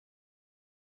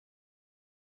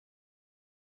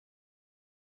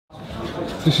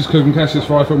This is Coogan Cassius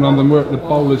for from London. We're at the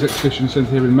Bowlers Exhibition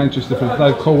Centre here in Manchester for the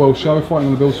Dave Colwell show. Fighting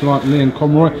on the bill tonight, Liam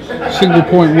Conroy. Single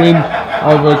point win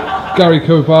over Gary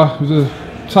Cooper. It was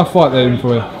a tough fight there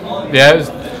for you. Yeah, it was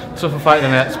a tougher fight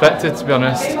than I expected, to be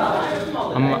honest.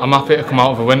 I'm happy to come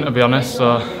out with a win, to be honest,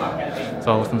 so that's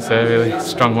all I can say really.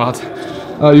 Strong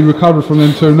lad. You recovered from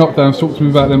them 2 knockdowns. Talk to me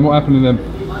about them. What happened to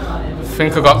them? I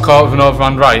think I got caught with an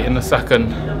overhand right in the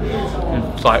second.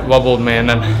 It like wobbled me and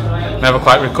then never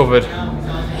quite recovered.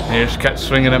 And he just kept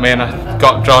swinging at me and I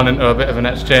got drawn into a bit of an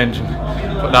exchange and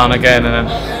put down again, and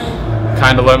then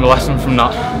kind of learned my lesson from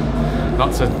that,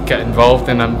 not to get involved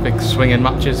in them big swinging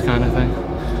matches kind of thing.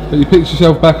 But you picked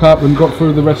yourself back up and got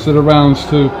through the rest of the rounds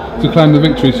to claim the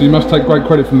victory, so you must take great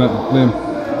credit from that, Liam.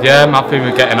 Yeah, I'm happy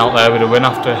with getting out there with a win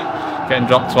after getting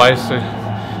dropped twice. So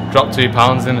dropped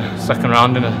 £2 in the second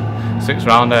round in a 6th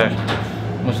round. I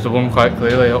must have won quite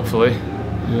clearly, hopefully.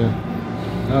 Yeah.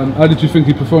 How did you think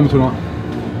he performed tonight?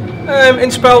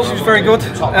 In spells he was very good.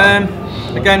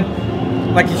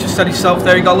 Again, like he just said himself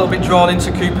there, he got a little bit drawn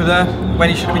into Cooper there when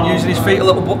he should have been using his feet a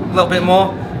little bit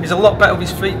more. He's a lot better with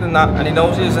his feet than that, and he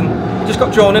knows he is, and just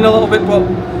got drawn in a little bit, but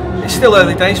it's still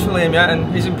early days for Liam yet,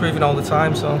 and he's improving all the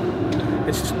time, so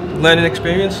it's just learning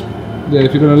experience. Yeah,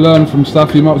 if you're going to learn from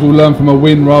stuff, you might as well learn from a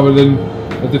win rather than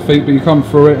a defeat, but you come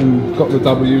through it and got the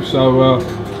W, so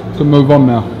can move on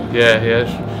now. Yeah,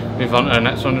 just move on to the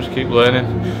next one, just keep learning.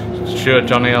 Sure,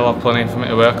 Johnny will have plenty for me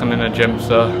to work on in the gym,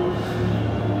 so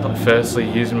but firstly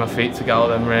using my feet to get out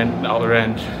of the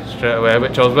range straight away,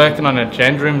 which I was working on in the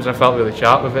change rooms. I felt really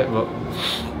sharp with it, but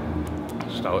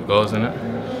just how it goes, isn't it?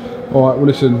 Alright, well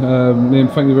listen,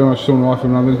 Liam, thank you very much for showing life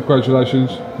from London.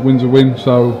 Congratulations, win's a win,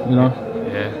 so you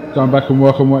know, going back and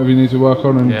work on whatever you need to work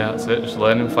on, and yeah, that's it, just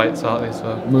learning fights out there,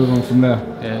 so move on from there.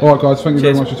 Yeah. Alright guys, thank you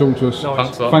very much for talking to us.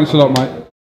 Thanks a lot. Thanks a lot, mate.